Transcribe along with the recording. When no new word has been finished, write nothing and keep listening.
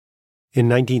In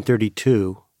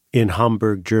 1932, in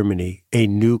Hamburg, Germany, a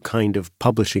new kind of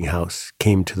publishing house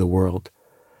came to the world.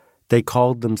 They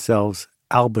called themselves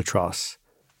Albatross.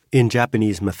 In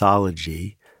Japanese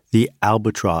mythology, the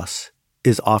albatross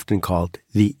is often called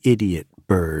the idiot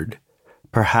bird,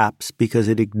 perhaps because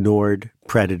it ignored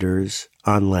predators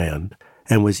on land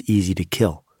and was easy to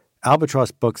kill.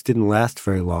 Albatross books didn't last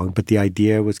very long, but the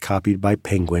idea was copied by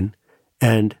Penguin,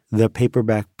 and the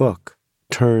paperback book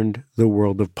turned the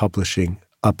world of publishing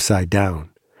upside down.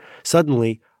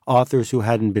 Suddenly, authors who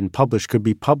hadn't been published could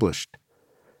be published.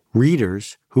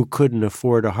 Readers who couldn't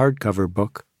afford a hardcover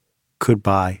book could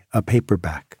buy a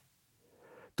paperback.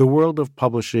 The world of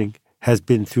publishing has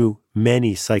been through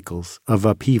many cycles of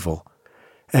upheaval,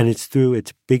 and it's through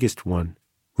its biggest one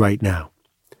right now.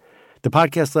 The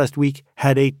podcast last week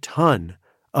had a ton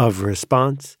of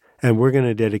response, and we're going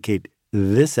to dedicate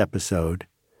this episode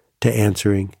to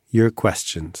answering your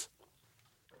questions.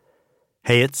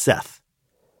 Hey, it's Seth,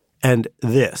 and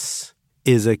this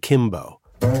is Akimbo.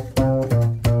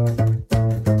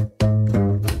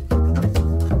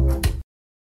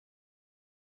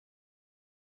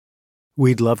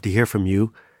 We'd love to hear from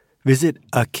you. Visit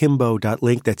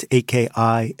akimbo.link, that's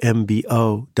akimbo.link,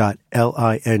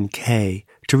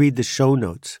 to read the show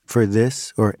notes for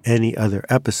this or any other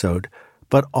episode,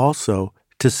 but also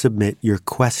to submit your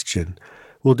question.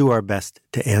 We'll do our best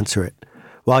to answer it.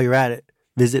 While you're at it,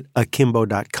 visit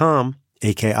akimbo.com,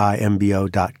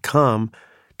 akimbo.com,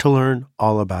 to learn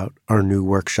all about our new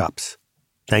workshops.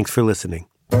 Thanks for listening.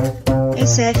 Hey,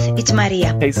 Seth, it's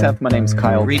Maria. Hey, Seth, my name's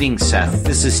Kyle. Greetings, Seth.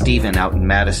 This is Steven out in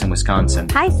Madison, Wisconsin.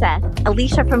 Hi, Seth.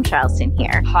 Alicia from Charleston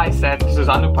here. Hi, Seth. This is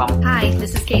Anupam. Hi,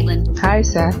 this is Caitlin. Hi,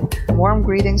 Seth. Warm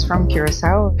greetings from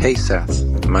Curacao. Hey, Seth.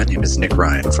 My name is Nick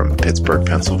Ryan from Pittsburgh,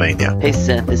 Pennsylvania. Hey,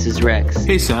 Seth. This is Rex.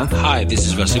 Hey, Seth. Hi, this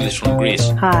is Vasilis from Greece.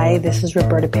 Hi, this is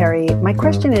Roberta Perry. My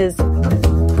question is...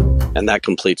 And that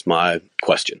completes my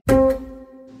question.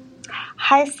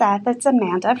 Hi, Seth. It's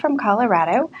Amanda from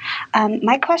Colorado.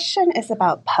 My question is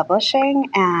about publishing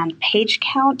and page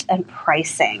count and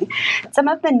pricing. Some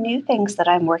of the new things that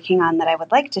I'm working on that I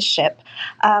would like to ship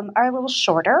are a little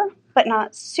shorter, but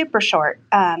not super short,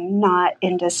 not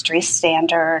industry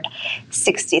standard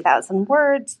 60,000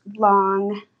 words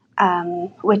long,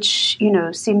 which,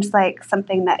 seems like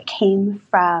something that came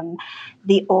from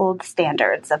the old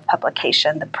standards of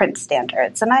publication, the print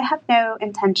standards. And I have no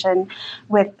intention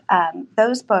with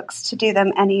those books to do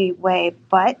them any way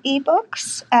but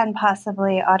ebooks and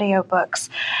possibly audiobooks.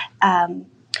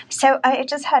 So I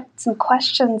just had some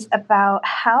questions about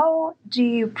how do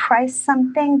you price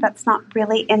something that's not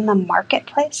really in the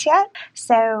marketplace yet?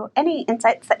 So any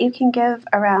insights that you can give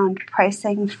around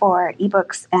pricing for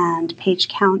ebooks and page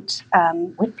count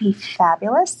would be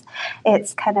fabulous.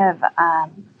 It's kind of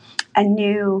a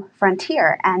new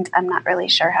frontier, and I'm not really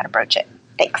sure how to broach it.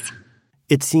 Thanks.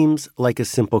 It seems like a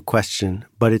simple question,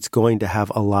 but it's going to have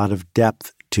a lot of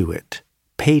depth to it.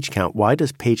 Page count. Why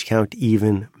does page count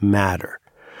even matter?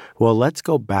 Well, let's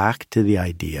go back to the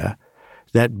idea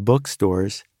that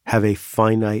bookstores have a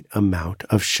finite amount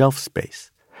of shelf space.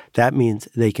 That means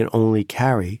they can only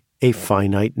carry a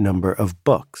finite number of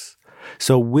books.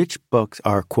 So which books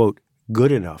are, quote,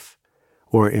 good enough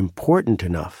or important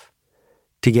enough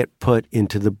to get put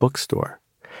into the bookstore?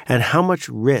 And how much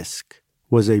risk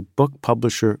was a book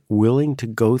publisher willing to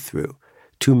go through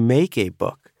to make a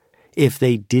book if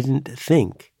they didn't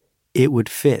think it would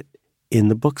fit in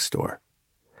the bookstore?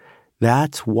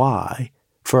 That's why,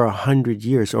 for 100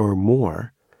 years or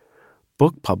more,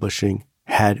 book publishing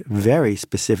had very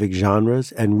specific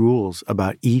genres and rules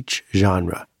about each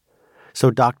genre.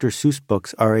 So Dr. Seuss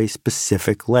books are a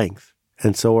specific length,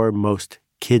 and so are most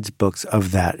kids' books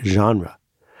of that genre.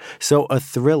 So a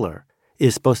thriller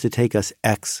is supposed to take us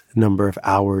X number of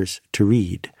hours to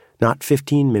read, not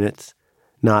 15 minutes,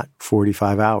 not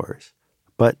 45 hours,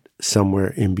 but somewhere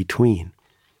in between.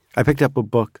 I picked up a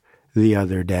book the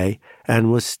other day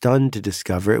and was stunned to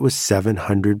discover it was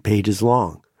 700 pages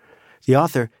long. The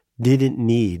author didn't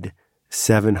need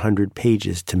 700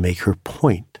 pages to make her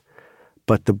point,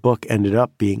 but the book ended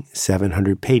up being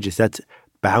 700 pages. That's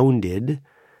bounded,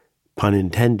 pun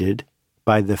intended,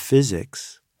 by the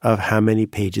physics of how many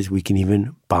pages we can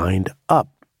even bind up.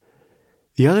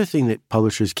 The other thing that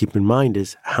publishers keep in mind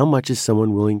is how much is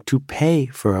someone willing to pay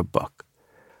for a book?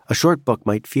 A short book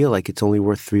might feel like it's only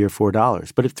worth $3 or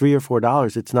 $4, but at $3 or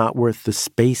 $4, it's not worth the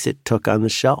space it took on the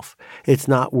shelf. It's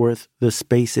not worth the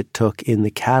space it took in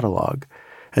the catalog.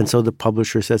 And so the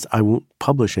publisher says, I won't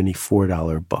publish any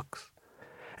 $4 books.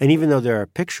 And even though there are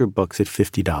picture books at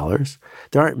 $50,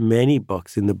 there aren't many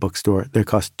books in the bookstore that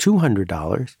cost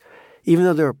 $200, even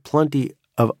though there are plenty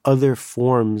of other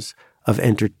forms of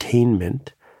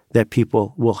entertainment that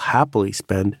people will happily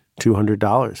spend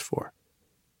 $200 for.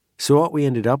 So what we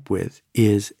ended up with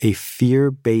is a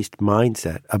fear-based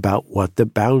mindset about what the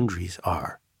boundaries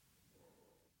are.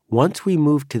 Once we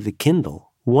move to the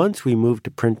Kindle, once we move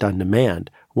to print on demand,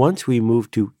 once we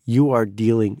move to you are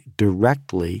dealing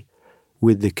directly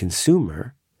with the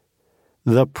consumer,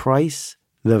 the price,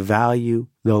 the value,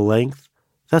 the length,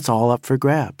 that's all up for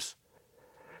grabs.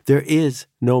 There is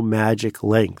no magic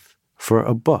length for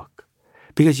a book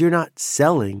because you're not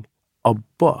selling a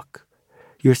book.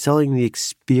 You're selling the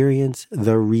experience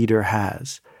the reader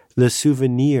has, the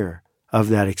souvenir of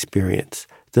that experience,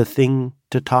 the thing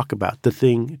to talk about, the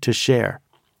thing to share.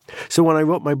 So when I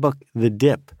wrote my book, The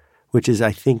Dip, which is,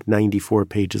 I think, 94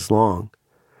 pages long,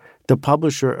 the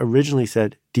publisher originally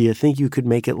said, "Do you think you could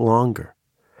make it longer?"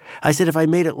 I said, if I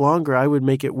made it longer, I would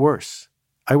make it worse.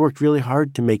 I worked really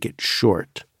hard to make it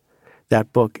short.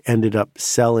 That book ended up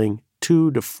selling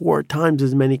 2 to 4 times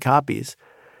as many copies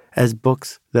as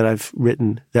books that I've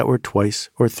written that were twice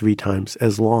or 3 times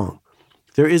as long.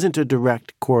 There isn't a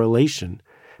direct correlation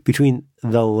between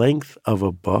the length of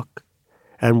a book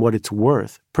and what it's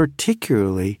worth,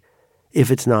 particularly if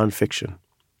it's nonfiction.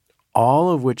 All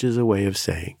of which is a way of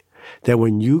saying that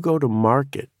when you go to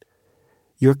market,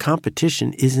 your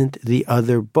competition isn't the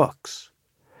other books.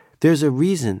 There's a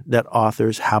reason that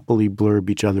authors happily blurb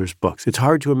each other's books. It's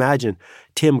hard to imagine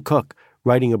Tim Cook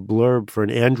writing a blurb for an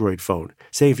Android phone,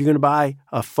 saying if you're going to buy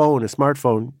a phone, a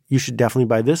smartphone, you should definitely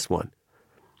buy this one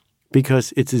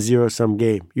because it's a zero-sum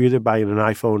game. You're either buying an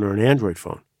iPhone or an Android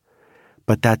phone.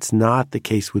 But that's not the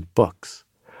case with books.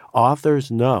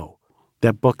 Authors know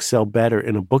that books sell better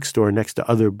in a bookstore next to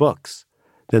other books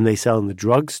than they sell in the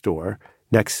drugstore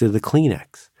next to the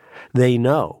Kleenex. They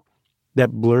know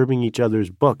that blurbing each other's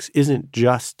books isn't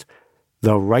just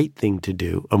the right thing to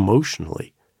do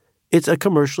emotionally. It's a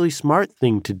commercially smart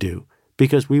thing to do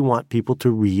because we want people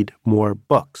to read more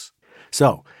books.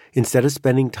 So instead of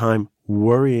spending time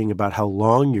worrying about how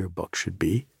long your book should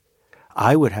be,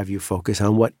 I would have you focus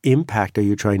on what impact are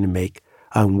you trying to make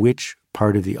on which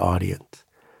part of the audience.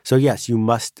 So yes, you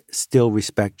must still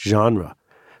respect genre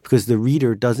because the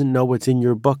reader doesn't know what's in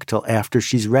your book till after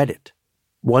she's read it.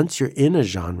 Once you're in a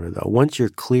genre, though, once you're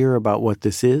clear about what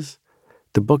this is,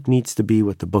 the book needs to be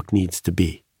what the book needs to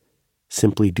be.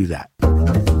 Simply do that.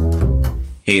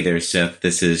 Hey there, Seth.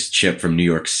 This is Chip from New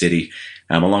York City.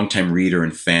 I'm a longtime reader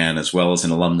and fan, as well as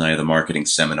an alumni of the marketing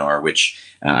seminar, which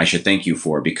I should thank you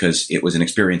for because it was an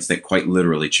experience that quite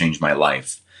literally changed my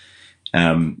life.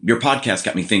 Your podcast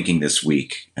got me thinking this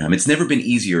week. It's never been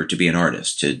easier to be an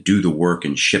artist, to do the work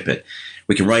and ship it.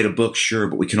 We can write a book, sure,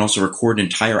 but we can also record an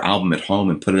entire album at home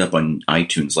and put it up on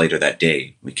iTunes later that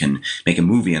day. We can make a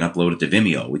movie and upload it to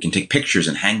Vimeo. We can take pictures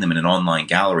and hang them in an online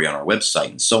gallery on our website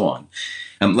and so on.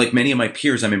 Like many of my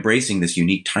peers, I'm embracing this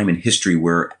unique time in history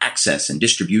where access and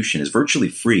distribution is virtually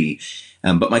free.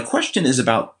 But my question is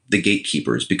about the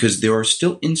gatekeepers, because there are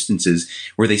still instances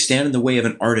where they stand in the way of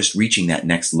an artist reaching that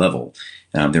next level.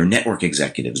 There are network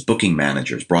executives, booking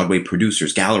managers, Broadway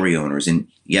producers, gallery owners, and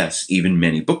yes, even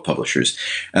many book publishers.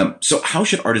 So how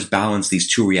should artists balance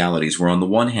these two realities where on the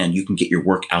one hand you can get your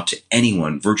work out to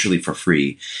anyone virtually for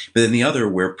free, but then the other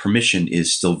where permission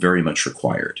is still very much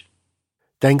required?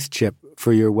 Thanks, Chip,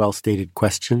 for your well-stated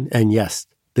question. And yes,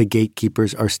 the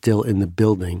gatekeepers are still in the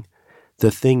building.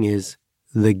 The thing is,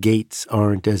 the gates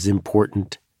aren't as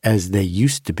important as they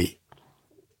used to be.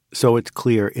 So it's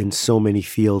clear in so many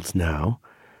fields now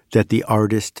that the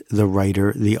artist, the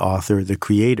writer, the author, the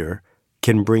creator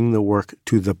can bring the work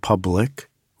to the public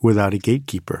without a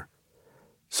gatekeeper.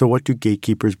 So what do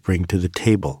gatekeepers bring to the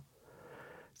table?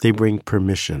 They bring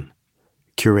permission,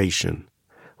 curation.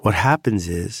 What happens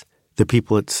is the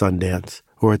people at Sundance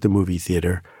or at the movie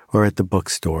theater or at the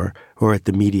bookstore or at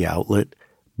the media outlet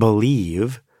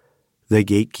believe the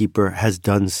gatekeeper has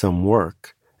done some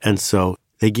work, and so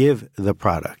they give the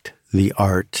product, the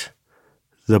art,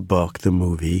 the book, the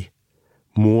movie,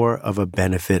 more of a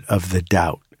benefit of the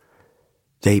doubt.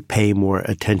 They pay more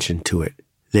attention to it.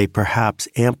 They perhaps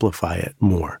amplify it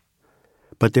more.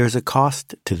 But there's a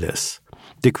cost to this.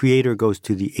 The creator goes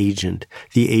to the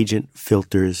agent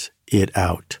filters it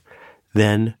out.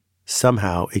 Then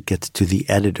somehow it gets to the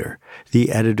editor.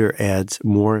 The editor adds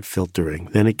more filtering.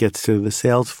 Then it gets to the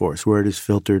sales force where it is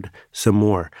filtered some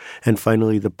more. And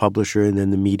finally the publisher and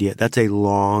then the media. That's a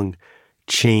long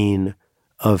chain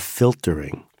of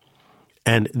filtering.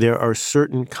 And there are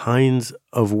certain kinds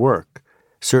of work,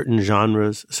 certain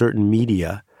genres, certain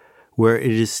media, where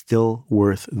it is still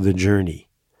worth the journey.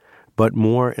 But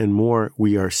more and more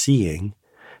we are seeing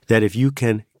that if you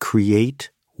can create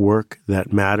work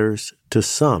that matters to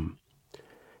some,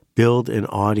 build an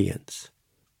audience,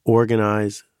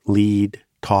 organize, lead,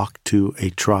 talk to a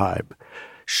tribe,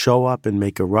 show up and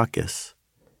make a ruckus,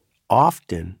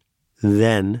 often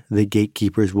then the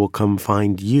gatekeepers will come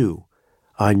find you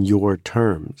on your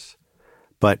terms.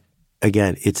 But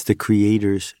again, it's the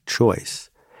creator's choice.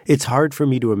 It's hard for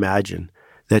me to imagine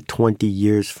that 20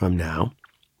 years from now,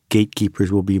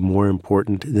 gatekeepers will be more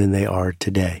important than they are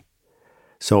today.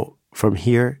 So from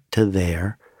here to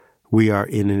there, we are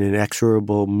in an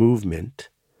inexorable movement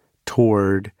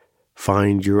toward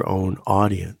find your own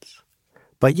audience.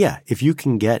 But yeah, if you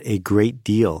can get a great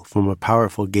deal from a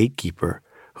powerful gatekeeper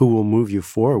who will move you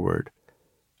forward,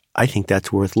 I think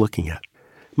that's worth looking at.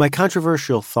 My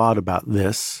controversial thought about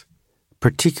this,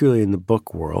 particularly in the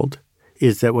book world,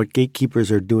 is that what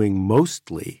gatekeepers are doing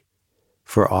mostly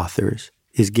for authors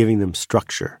is giving them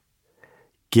structure,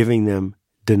 giving them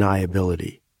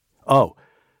deniability. Oh,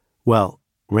 well,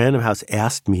 Random House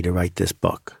asked me to write this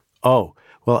book. Oh,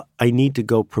 well, I need to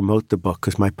go promote the book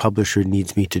because my publisher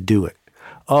needs me to do it.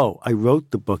 Oh, I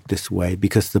wrote the book this way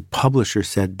because the publisher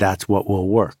said that's what will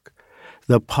work.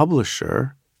 The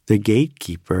publisher, the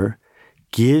gatekeeper,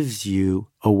 gives you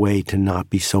a way to not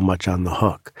be so much on the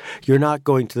hook. You're not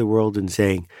going to the world and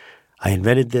saying, I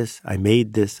invented this, I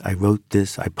made this, I wrote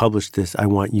this, I published this, I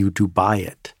want you to buy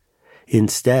it.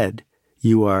 Instead,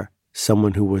 you are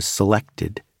someone who was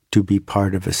selected to be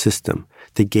part of a system.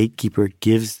 The gatekeeper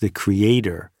gives the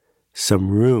creator some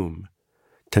room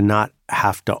to not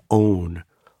have to own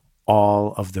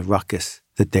all of the ruckus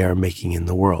that they are making in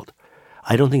the world.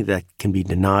 I don't think that can be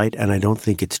denied, and I don't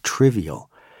think it's trivial.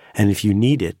 And if you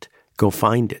need it, go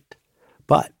find it.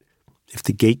 But if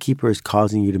the gatekeeper is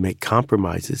causing you to make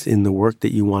compromises in the work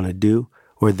that you want to do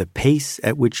or the pace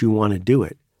at which you want to do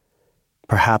it,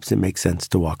 perhaps it makes sense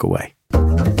to walk away.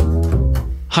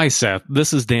 Hi, Seth.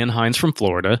 This is Dan Hines from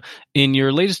Florida. In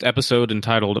your latest episode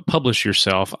entitled Publish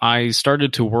Yourself, I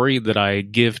started to worry that I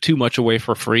give too much away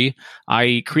for free.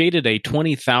 I created a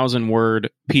 20,000-word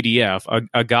PDF,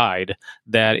 a guide,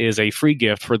 that is a free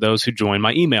gift for those who join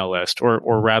my email list, or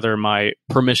rather my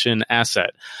permission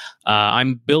asset.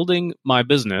 I'm building my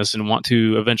business and want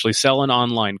to eventually sell an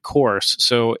online course.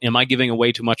 So am I giving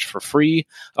away too much for free?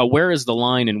 Where is the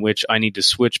line in which I need to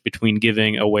switch between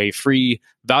giving away free,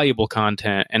 valuable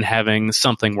content and having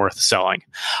something worth selling?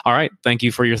 All right. Thank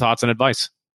you for your thoughts and advice.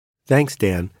 Thanks,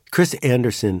 Dan. Chris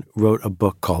Anderson wrote a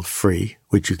book called Free,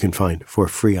 which you can find for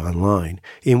free online,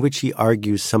 in which he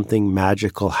argues something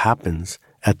magical happens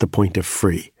at the point of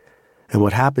free. And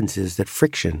what happens is that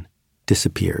friction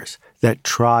disappears, that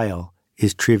trial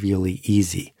is trivially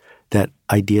easy, that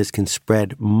ideas can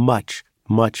spread much,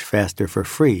 much faster for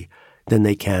free than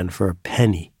they can for a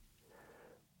penny.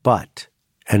 But,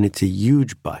 and it's a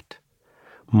huge but,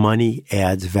 money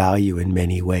adds value in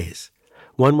many ways.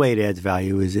 One way it adds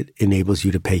value is it enables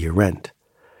you to pay your rent.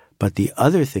 But the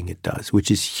other thing it does, which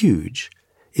is huge,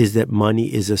 is that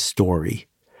money is a story.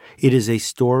 It is a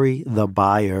story the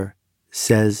buyer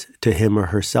says to him or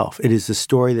herself. It is a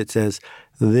story that says,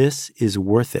 this is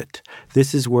worth it.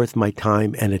 This is worth my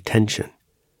time and attention.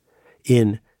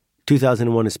 In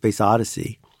 2001: A Space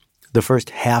Odyssey, the first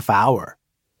half hour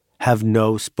have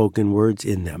no spoken words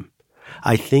in them.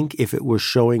 I think if it were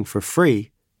showing for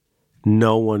free,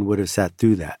 no one would have sat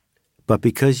through that. But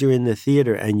because you're in the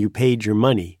theater and you paid your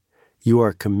money, you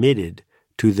are committed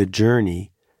to the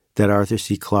journey that Arthur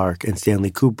C. Clarke and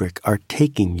Stanley Kubrick are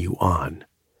taking you on.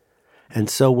 And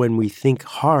so when we think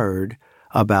hard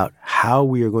about how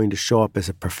we are going to show up as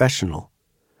a professional,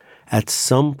 at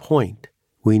some point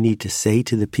we need to say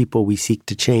to the people we seek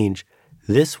to change,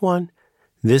 this one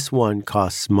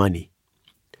costs money.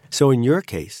 So in your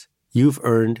case, you've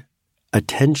earned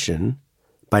attention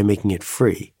by making it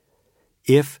free.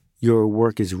 If your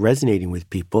work is resonating with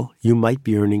people, you might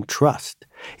be earning trust.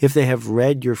 If they have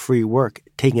read your free work,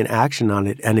 taken action on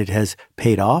it, and it has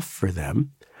paid off for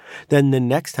them, then the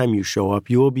next time you show up,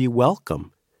 you will be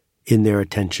welcome in their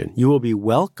attention. You will be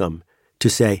welcome to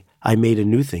say, I made a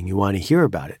new thing. You want to hear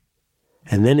about it.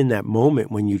 And then in that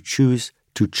moment, when you choose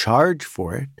to charge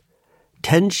for it,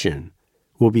 tension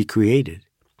will be created.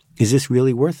 Is this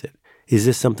really worth it? Is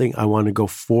this something I want to go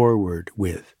forward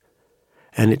with?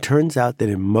 And it turns out that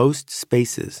in most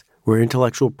spaces where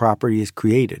intellectual property is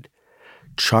created,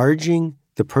 charging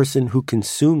the person who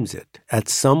consumes it at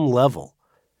some level,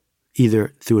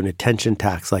 either through an attention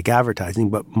tax like advertising,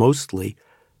 but mostly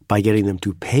by getting them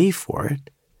to pay for it,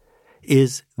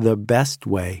 is the best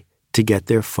way to get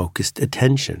their focused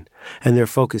attention. And their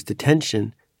focused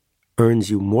attention earns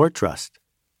you more trust,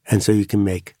 and so you can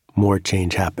make more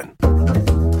change happen.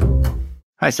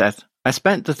 Hi, Seth. I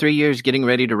spent the 3 years getting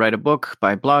ready to write a book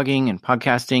by blogging and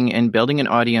podcasting and building an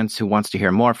audience who wants to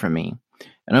hear more from me.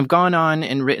 And I've gone on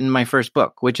and written my first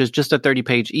book, which is just a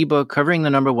 30-page ebook covering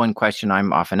the number one question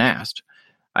I'm often asked.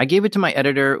 I gave it to my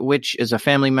editor, which is a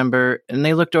family member, and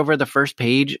they looked over the first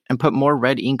page and put more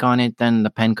red ink on it than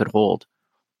the pen could hold.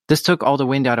 This took all the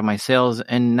wind out of my sails,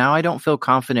 and now I don't feel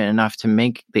confident enough to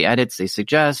make the edits they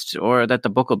suggest or that the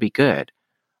book will be good.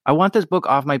 I want this book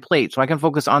off my plate so I can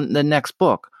focus on the next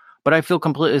book, but I feel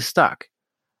completely stuck.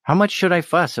 How much should I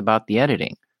fuss about the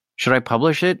editing? Should I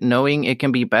publish it knowing it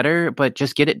can be better, but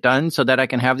just get it done so that I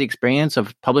can have the experience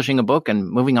of publishing a book and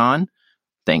moving on?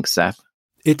 Thanks, Seth.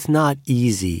 It's not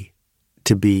easy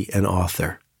to be an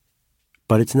author,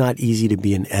 but it's not easy to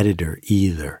be an editor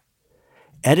either.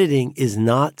 Editing is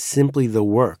not simply the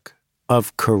work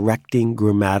of correcting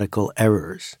grammatical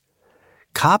errors.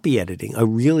 Copy editing, a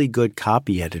really good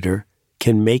copy editor,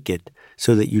 can make it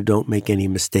so that you don't make any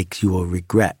mistakes you will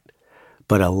regret.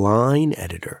 But a line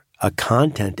editor, a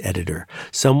content editor,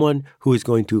 someone who is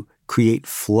going to create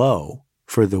flow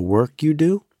for the work you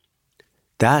do,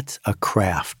 that's a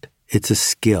craft. It's a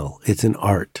skill. It's an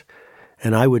art.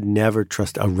 And I would never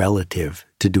trust a relative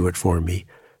to do it for me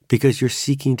because you're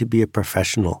seeking to be a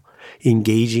professional,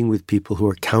 engaging with people who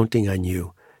are counting on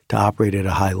you to operate at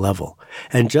a high level.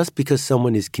 And just because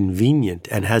someone is convenient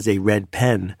and has a red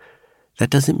pen, that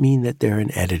doesn't mean that they're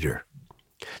an editor.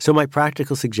 So my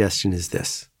practical suggestion is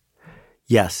this.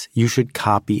 Yes, you should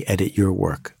copy edit your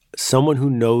work. Someone who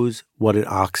knows what an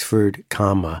Oxford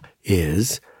comma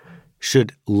is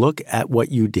should look at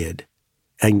what you did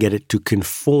and get it to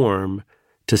conform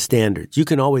to standards. You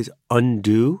can always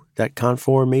undo that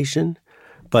conformation,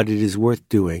 but it is worth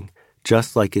doing,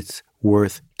 just like it's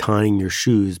worth tying your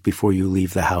shoes before you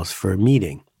leave the house for a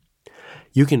meeting.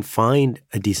 You can find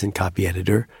a decent copy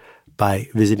editor by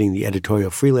visiting the Editorial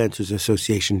Freelancers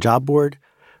Association job board,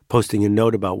 posting a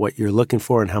note about what you're looking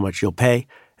for and how much you'll pay,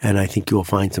 and I think you will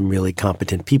find some really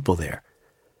competent people there.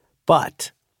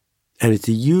 But, and it's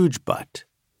a huge but,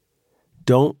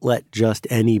 don't let just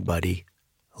anybody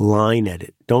line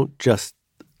edit. Don't just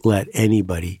let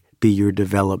anybody be your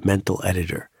developmental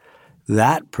editor.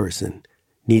 That person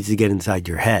needs to get inside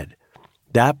your head.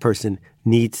 That person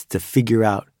needs to figure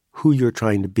out who you're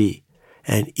trying to be.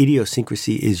 And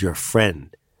idiosyncrasy is your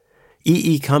friend.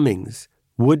 E.E. Cummings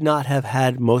would not have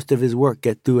had most of his work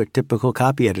get through a typical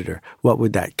copy editor. What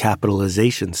with that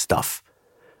capitalization stuff?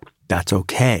 That's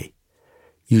okay.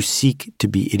 You seek to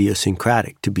be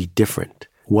idiosyncratic, to be different.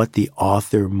 What the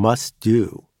author must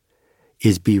do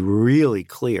is be really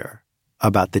clear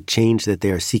about the change that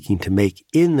they are seeking to make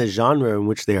in the genre in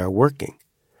which they are working.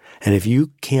 And if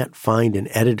you can't find an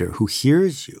editor who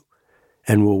hears you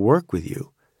and will work with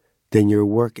you, then your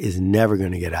work is never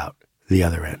going to get out the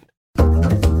other end.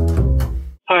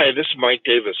 Hi, this is Mike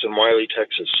Davis in Wiley,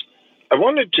 Texas. I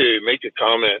wanted to make a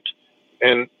comment,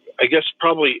 and I guess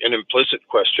probably an implicit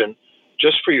question,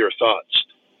 just for your thoughts.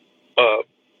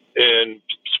 And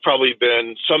it's probably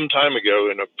been some time ago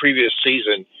in a previous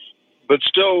season, but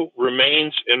still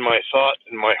remains in my thought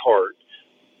and my heart,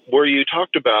 where you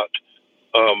talked about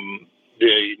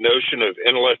the notion of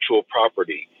intellectual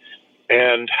property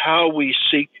and how we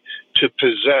seek to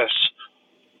possess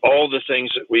all the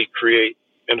things that we create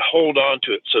and hold on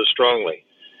to it so strongly.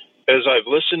 As I've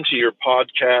listened to your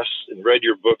podcasts and read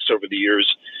your books over the years,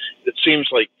 it seems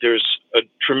like there's a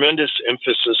tremendous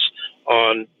emphasis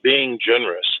on being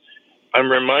generous. I'm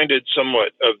reminded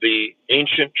somewhat of the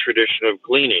ancient tradition of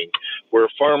gleaning, where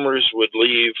farmers would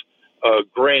leave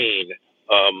grain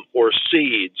or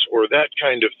seeds or that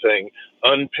kind of thing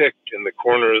unpicked in the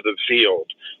corner of the field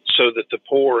so that the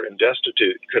poor and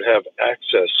destitute could have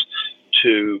access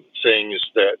to things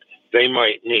that they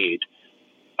might need.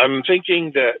 I'm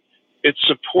thinking that it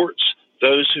supports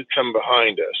those who come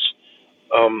behind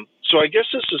us. So I guess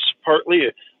this is partly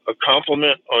a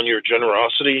compliment on your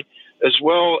generosity, as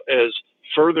well as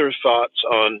further thoughts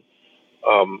on,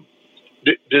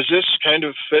 does this kind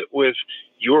of fit with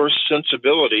your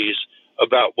sensibilities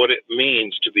about what it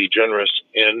means to be generous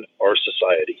in our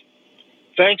society?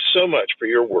 Thanks so much for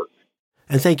your work.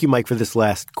 And thank you, Mike, for this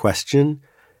last question.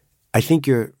 I think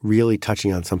you're really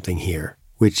touching on something here,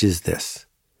 which is this.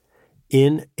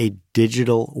 In a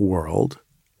digital world,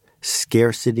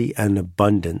 scarcity and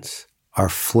abundance are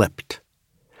flipped.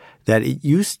 That it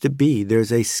used to be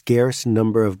there's a scarce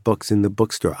number of books in the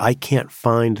bookstore. I can't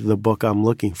find the book I'm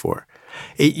looking for.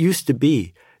 It used to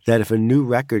be that if a new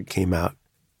record came out,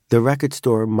 the record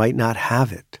store might not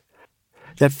have it.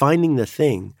 That finding the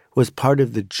thing was part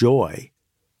of the joy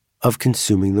of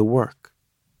consuming the work.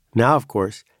 Now, of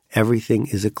course, everything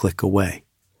is a click away.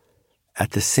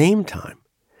 At the same time,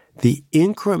 the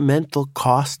incremental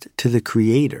cost to the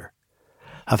creator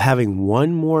of having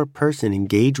one more person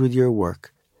engage with your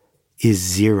work is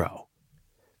zero.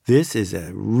 This is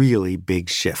a really big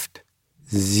shift.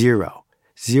 Zero.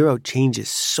 Zero changes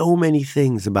so many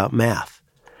things about math.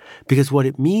 Because what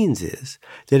it means is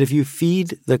that if you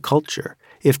feed the culture,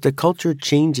 if the culture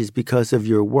changes because of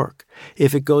your work,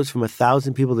 if it goes from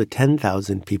 1,000 people to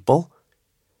 10,000 people,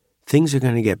 things are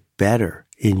going to get better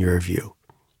in your view.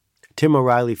 Tim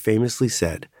O'Reilly famously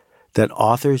said that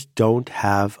authors don't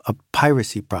have a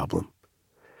piracy problem.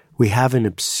 We have an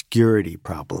obscurity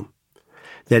problem.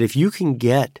 That if you can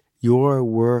get your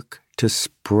work to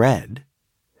spread,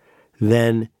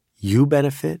 then you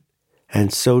benefit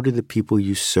and so do the people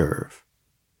you serve.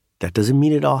 That doesn't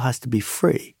mean it all has to be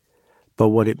free. But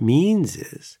what it means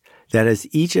is that as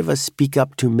each of us speak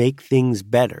up to make things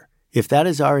better, if that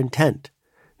is our intent,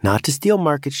 not to steal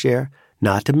market share,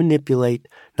 not to manipulate,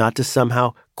 not to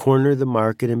somehow corner the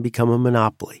market and become a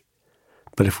monopoly,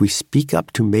 but if we speak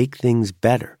up to make things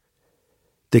better,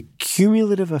 the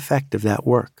cumulative effect of that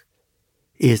work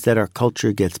is that our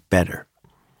culture gets better.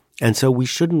 And so we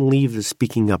shouldn't leave the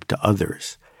speaking up to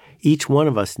others. Each one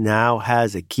of us now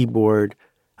has a keyboard,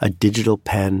 a digital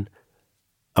pen,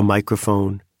 a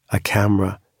microphone, a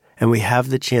camera, and we have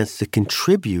the chance to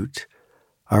contribute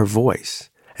our voice.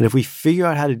 And if we figure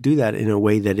out how to do that in a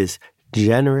way that is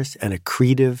generous and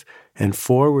accretive and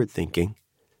forward-thinking,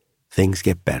 things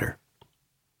get better.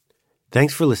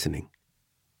 Thanks for listening.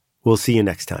 We'll see you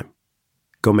next time.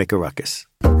 Go make a ruckus.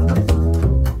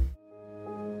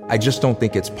 I just don't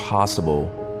think it's possible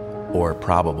or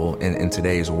probable in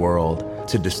today's world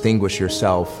to distinguish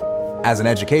yourself as an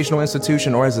educational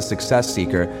institution or as a success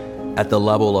seeker at the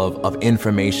level of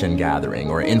information gathering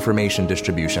or information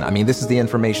distribution. I mean, this is the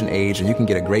information age, and you can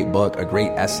get a great book, a great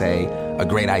essay, a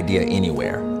great idea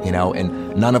anywhere,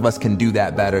 and none of us can do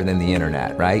that better than the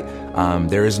internet, right?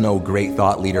 There is no great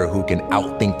thought leader who can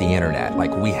outthink the internet.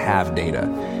 Like, we have data.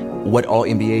 What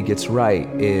Alt-MBA gets right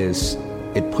is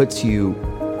it puts you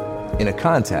in a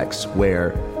context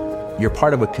where you're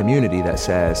part of a community that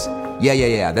says,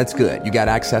 yeah, that's good. You got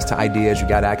access to ideas, you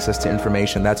got access to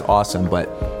information, that's awesome, but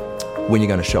when are you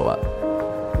going to show up?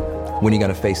 When are you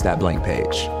going to face that blank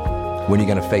page? When are you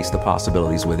going to face the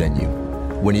possibilities within you?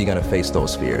 When are you going to face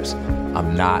those fears?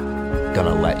 I'm not going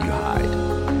to let you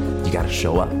hide. You got to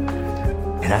show up.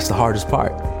 And that's the hardest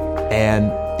part.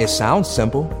 And it sounds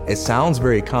simple. It sounds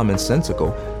very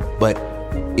commonsensical, but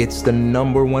it's the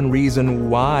number one reason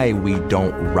why we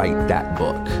don't write that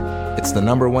book. It's the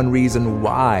number one reason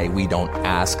why we don't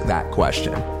ask that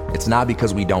question. It's not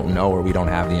because we don't know or we don't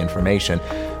have the information.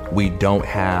 We don't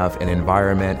have an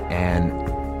environment and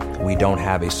we don't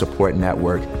have a support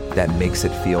network that makes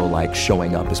it feel like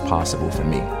showing up is possible for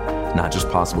me. Not just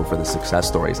possible for the success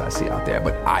stories I see out there,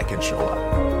 but I can show up.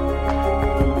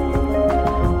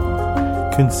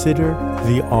 Consider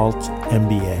the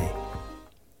Alt-MBA.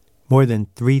 More than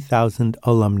 3,000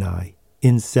 alumni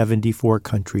in 74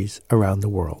 countries around the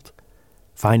world.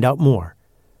 Find out more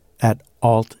at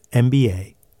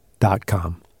altmba.com.